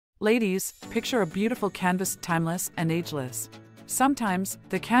Ladies, picture a beautiful canvas, timeless and ageless. Sometimes,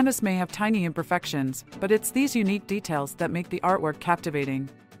 the canvas may have tiny imperfections, but it's these unique details that make the artwork captivating.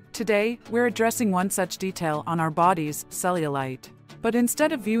 Today, we're addressing one such detail on our bodies, cellulite. But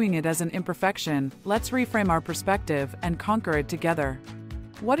instead of viewing it as an imperfection, let's reframe our perspective and conquer it together.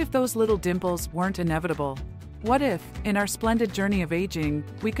 What if those little dimples weren't inevitable? What if, in our splendid journey of aging,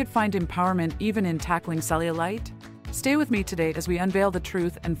 we could find empowerment even in tackling cellulite? Stay with me today as we unveil the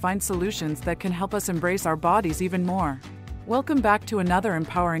truth and find solutions that can help us embrace our bodies even more. Welcome back to another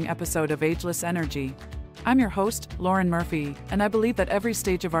empowering episode of Ageless Energy. I'm your host, Lauren Murphy, and I believe that every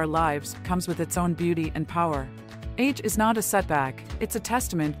stage of our lives comes with its own beauty and power. Age is not a setback, it's a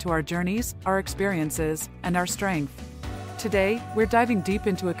testament to our journeys, our experiences, and our strength. Today, we're diving deep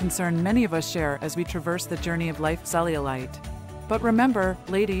into a concern many of us share as we traverse the journey of life, cellulite. But remember,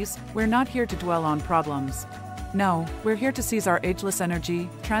 ladies, we're not here to dwell on problems. No, we're here to seize our ageless energy,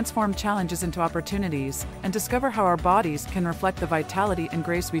 transform challenges into opportunities, and discover how our bodies can reflect the vitality and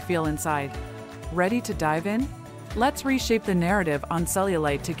grace we feel inside. Ready to dive in? Let's reshape the narrative on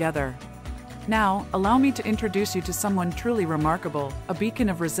cellulite together. Now, allow me to introduce you to someone truly remarkable, a beacon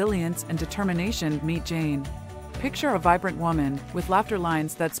of resilience and determination. Meet Jane. Picture a vibrant woman, with laughter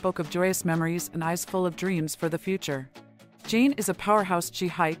lines that spoke of joyous memories and eyes full of dreams for the future. Jane is a powerhouse. She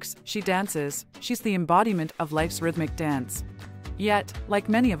hikes, she dances, she's the embodiment of life's rhythmic dance. Yet, like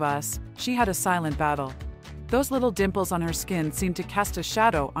many of us, she had a silent battle. Those little dimples on her skin seemed to cast a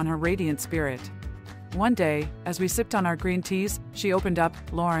shadow on her radiant spirit. One day, as we sipped on our green teas, she opened up,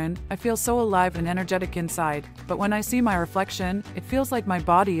 "Lauren, I feel so alive and energetic inside, but when I see my reflection, it feels like my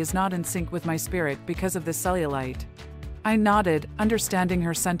body is not in sync with my spirit because of this cellulite." I nodded, understanding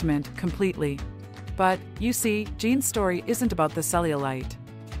her sentiment completely. But, you see, Jane's story isn't about the cellulite.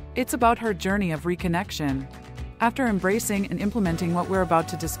 It's about her journey of reconnection. After embracing and implementing what we're about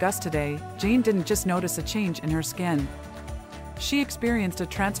to discuss today, Jane didn't just notice a change in her skin. She experienced a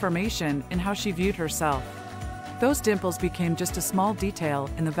transformation in how she viewed herself. Those dimples became just a small detail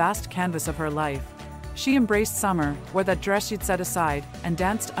in the vast canvas of her life. She embraced summer, wore that dress she'd set aside, and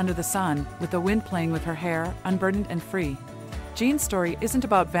danced under the sun, with the wind playing with her hair, unburdened and free. Jane's story isn't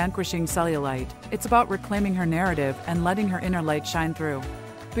about vanquishing cellulite, it's about reclaiming her narrative and letting her inner light shine through.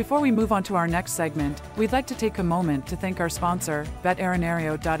 Before we move on to our next segment, we'd like to take a moment to thank our sponsor,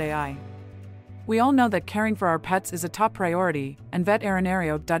 Veterinario.ai. We all know that caring for our pets is a top priority, and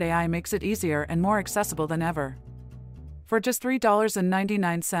Veterinario.ai makes it easier and more accessible than ever. For just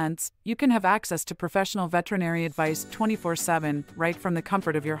 $3.99, you can have access to professional veterinary advice 24/7, right from the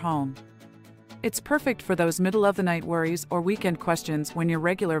comfort of your home. It's perfect for those middle-of-the-night worries or weekend questions when your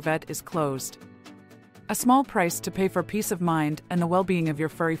regular vet is closed. A small price to pay for peace of mind and the well-being of your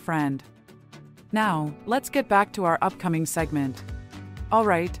furry friend. Now, let's get back to our upcoming segment.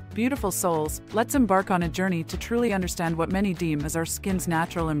 Alright, beautiful souls, let's embark on a journey to truly understand what many deem as our skin's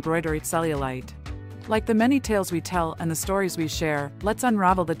natural embroidery, cellulite. Like the many tales we tell and the stories we share, let's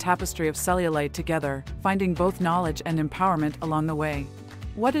unravel the tapestry of cellulite together, finding both knowledge and empowerment along the way.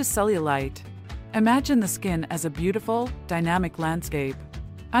 What is cellulite? Imagine the skin as a beautiful, dynamic landscape.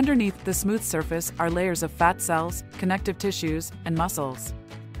 Underneath the smooth surface are layers of fat cells, connective tissues, and muscles.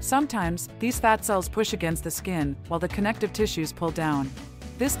 Sometimes, these fat cells push against the skin, while the connective tissues pull down.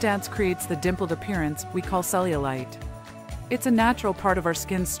 This dance creates the dimpled appearance we call cellulite. It's a natural part of our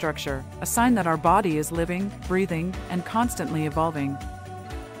skin's structure, a sign that our body is living, breathing, and constantly evolving.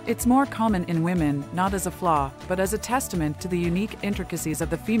 It's more common in women, not as a flaw, but as a testament to the unique intricacies of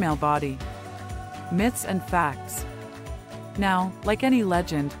the female body. Myths and facts. Now, like any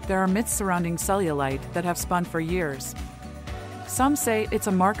legend, there are myths surrounding cellulite that have spun for years. Some say it's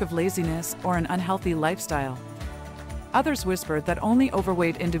a mark of laziness or an unhealthy lifestyle. Others whisper that only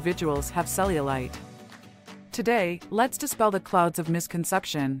overweight individuals have cellulite. Today, let's dispel the clouds of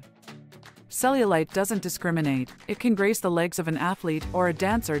misconception. Cellulite doesn't discriminate. It can grace the legs of an athlete or a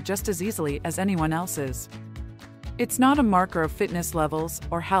dancer just as easily as anyone else's. It's not a marker of fitness levels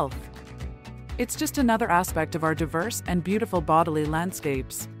or health. It's just another aspect of our diverse and beautiful bodily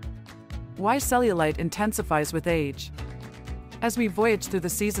landscapes. Why cellulite intensifies with age? As we voyage through the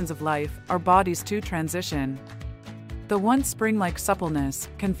seasons of life, our bodies too transition. The once spring-like suppleness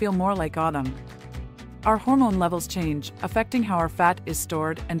can feel more like autumn. Our hormone levels change, affecting how our fat is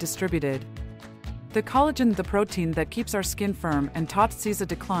stored and distributed. The collagen, the protein that keeps our skin firm and taut, sees a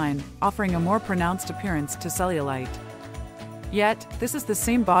decline, offering a more pronounced appearance to cellulite. Yet, this is the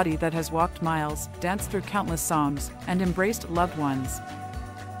same body that has walked miles, danced through countless songs, and embraced loved ones.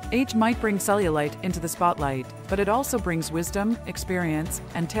 Age might bring cellulite into the spotlight, but it also brings wisdom, experience,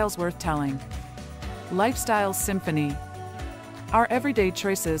 and tales worth telling. Lifestyle symphony. Our everyday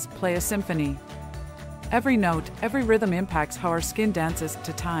choices play a symphony. Every note, every rhythm impacts how our skin dances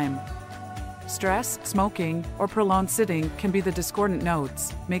to time. Stress, smoking, or prolonged sitting can be the discordant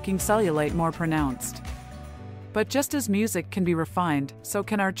notes, making cellulite more pronounced. But just as music can be refined, so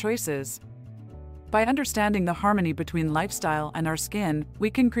can our choices. By understanding the harmony between lifestyle and our skin, we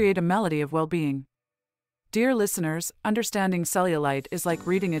can create a melody of well-being. Dear listeners, understanding cellulite is like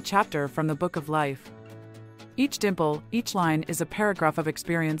reading a chapter from the book of life. Each dimple, each line is a paragraph of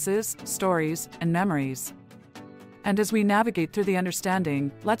experiences, stories, and memories. And as we navigate through the understanding,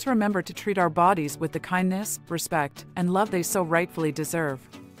 let's remember to treat our bodies with the kindness, respect, and love they so rightfully deserve.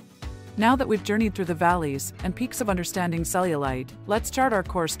 Now that we've journeyed through the valleys and peaks of understanding cellulite, let's chart our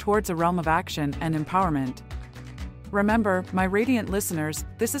course towards a realm of action and empowerment. Remember, my radiant listeners,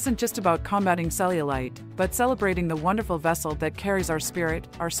 this isn't just about combating cellulite, but celebrating the wonderful vessel that carries our spirit,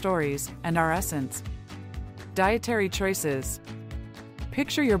 our stories, and our essence. Dietary choices.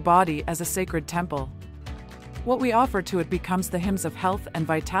 Picture your body as a sacred temple. What we offer to it becomes the hymns of health and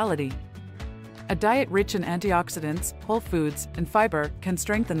vitality. A diet rich in antioxidants, whole foods, and fiber can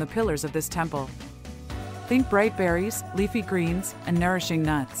strengthen the pillars of this temple. Think bright berries, leafy greens, and nourishing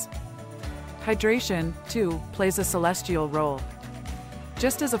nuts. Hydration, too, plays a celestial role.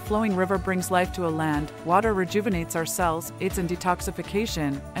 Just as a flowing river brings life to a land, water rejuvenates our cells, aids in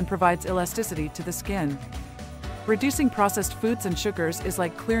detoxification, and provides elasticity to the skin. Reducing processed foods and sugars is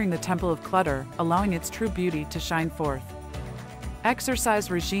like clearing the temple of clutter, allowing its true beauty to shine forth.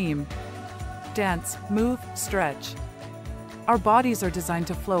 Exercise regime. Dance, move, stretch. Our bodies are designed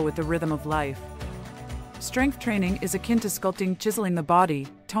to flow with the rhythm of life. Strength training is akin to sculpting, chiseling the body,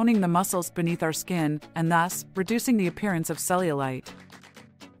 toning the muscles beneath our skin, and thus, reducing the appearance of cellulite.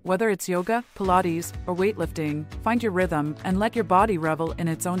 Whether it's yoga, Pilates, or weightlifting, find your rhythm and let your body revel in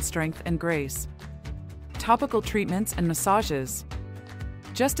its own strength and grace. Topical treatments and massages.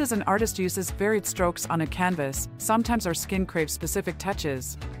 Just as an artist uses varied strokes on a canvas, sometimes our skin craves specific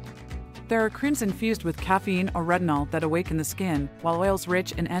touches. There are creams infused with caffeine or retinol that awaken the skin, while oils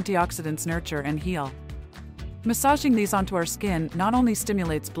rich in antioxidants nurture and heal. Massaging these onto our skin not only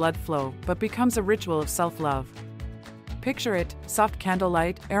stimulates blood flow, but becomes a ritual of self-love. Picture it, soft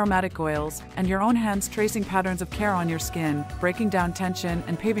candlelight, aromatic oils, and your own hands tracing patterns of care on your skin, breaking down tension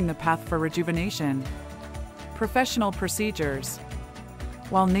and paving the path for rejuvenation. Professional procedures.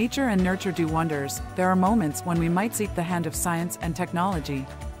 While nature and nurture do wonders, there are moments when we might seek the hand of science and technology.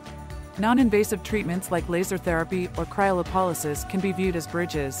 Non-invasive treatments like laser therapy or cryolipolysis can be viewed as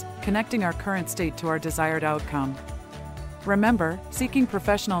bridges, connecting our current state to our desired outcome. Remember, seeking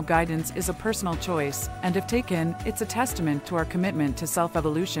professional guidance is a personal choice, and if taken, it's a testament to our commitment to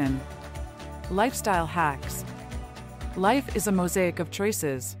self-evolution. Lifestyle hacks. Life is a mosaic of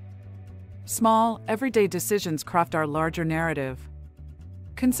choices. Small, everyday decisions craft our larger narrative.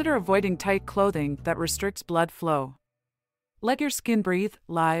 Consider avoiding tight clothing that restricts blood flow. Let your skin breathe,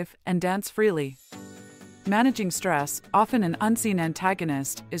 live, and dance freely. Managing stress, often an unseen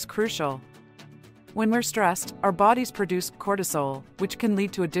antagonist, is crucial. When we're stressed, our bodies produce cortisol, which can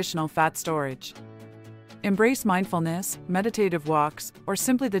lead to additional fat storage. Embrace mindfulness, meditative walks, or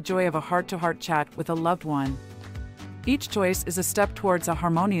simply the joy of a heart-to-heart chat with a loved one. Each choice is a step towards a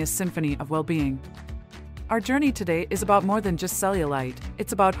harmonious symphony of well-being. Our journey today is about more than just cellulite.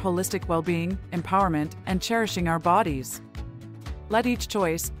 It's about holistic well-being, empowerment, and cherishing our bodies. Let each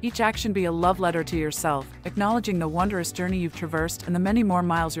choice, each action be a love letter to yourself, acknowledging the wondrous journey you've traversed and the many more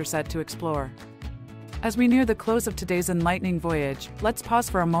miles you're set to explore. As we near the close of today's enlightening voyage, let's pause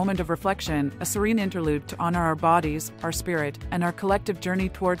for a moment of reflection, a serene interlude to honor our bodies, our spirit, and our collective journey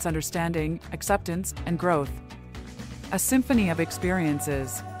towards understanding, acceptance, and growth. A symphony of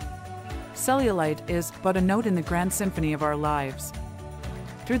experiences. Cellulite is but a note in the grand symphony of our lives.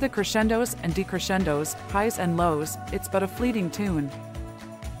 Through the crescendos and decrescendos, highs and lows, it's but a fleeting tune.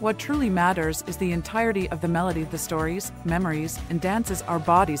 What truly matters is the entirety of the melody, the stories, memories, and dances our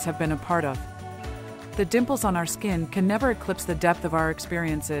bodies have been a part of. The dimples on our skin can never eclipse the depth of our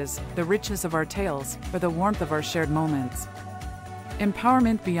experiences, the richness of our tales, or the warmth of our shared moments.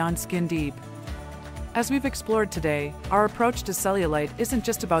 Empowerment beyond skin deep. As we've explored today, our approach to cellulite isn't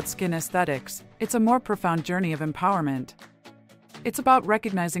just about skin aesthetics, it's a more profound journey of empowerment. It's about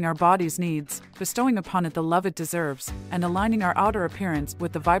recognizing our body's needs, bestowing upon it the love it deserves, and aligning our outer appearance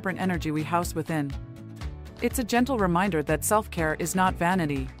with the vibrant energy we house within. It's a gentle reminder that self-care is not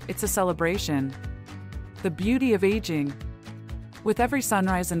vanity, it's a celebration. The beauty of aging. With every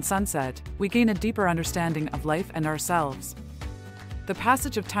sunrise and sunset, we gain a deeper understanding of life and ourselves. The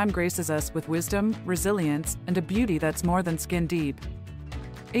passage of time graces us with wisdom, resilience, and a beauty that's more than skin deep.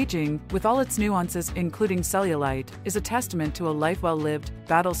 Aging, with all its nuances including cellulite, is a testament to a life well lived,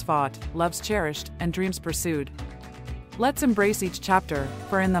 battles fought, loves cherished, and dreams pursued. Let's embrace each chapter,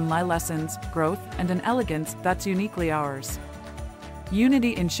 for in them lie lessons, growth, and an elegance that's uniquely ours.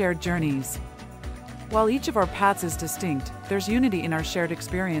 Unity in shared journeys. While each of our paths is distinct, there's unity in our shared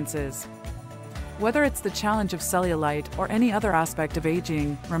experiences. Whether it's the challenge of cellulite or any other aspect of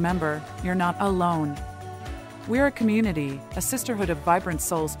aging, remember, you're not alone. We're a community, a sisterhood of vibrant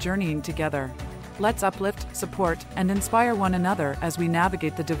souls journeying together. Let's uplift, support, and inspire one another as we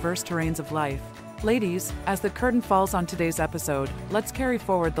navigate the diverse terrains of life. Ladies, as the curtain falls on today's episode, let's carry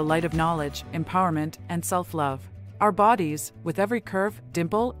forward the light of knowledge, empowerment, and self-love. Our bodies, with every curve,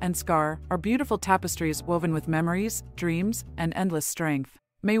 dimple, and scar, are beautiful tapestries woven with memories, dreams, and endless strength.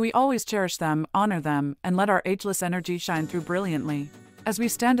 May we always cherish them, honor them, and let our ageless energy shine through brilliantly. As we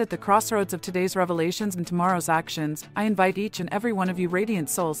stand at the crossroads of today's revelations and tomorrow's actions, I invite each and every one of you radiant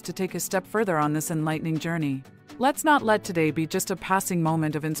souls to take a step further on this enlightening journey. Let's not let today be just a passing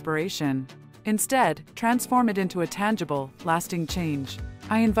moment of inspiration. Instead, transform it into a tangible, lasting change.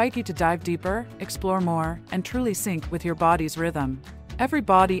 I invite you to dive deeper, explore more, and truly sync with your body's rhythm. Every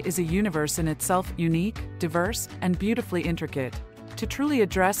body is a universe in itself, unique, diverse, and beautifully intricate. To truly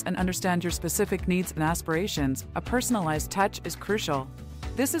address and understand your specific needs and aspirations, a personalized touch is crucial.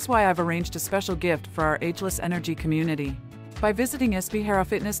 This is why I've arranged a special gift for our Ageless Energy community. By visiting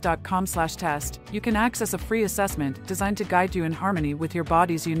sbherafitness.com/test, you can access a free assessment designed to guide you in harmony with your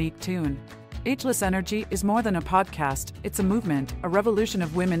body's unique tune. Ageless Energy is more than a podcast, it's a movement, a revolution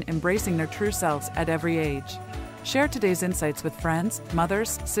of women embracing their true selves at every age. Share today's insights with friends,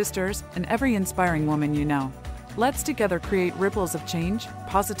 mothers, sisters, and every inspiring woman you know. Let's together create ripples of change,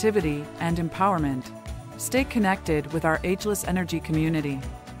 positivity, and empowerment. Stay connected with our Ageless Energy community.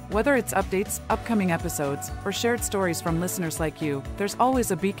 Whether it's updates, upcoming episodes, or shared stories from listeners like you, there's always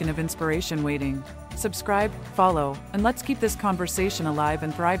a beacon of inspiration waiting. Subscribe, follow, and let's keep this conversation alive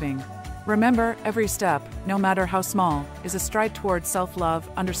and thriving. Remember, every step, no matter how small, is a stride towards self-love,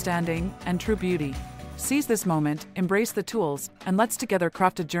 understanding, and true beauty. Seize this moment, embrace the tools, and let's together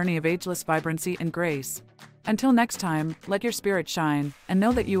craft a journey of ageless vibrancy and grace. Until next time, let your spirit shine, and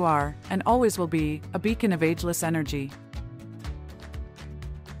know that you are, and always will be, a beacon of ageless energy.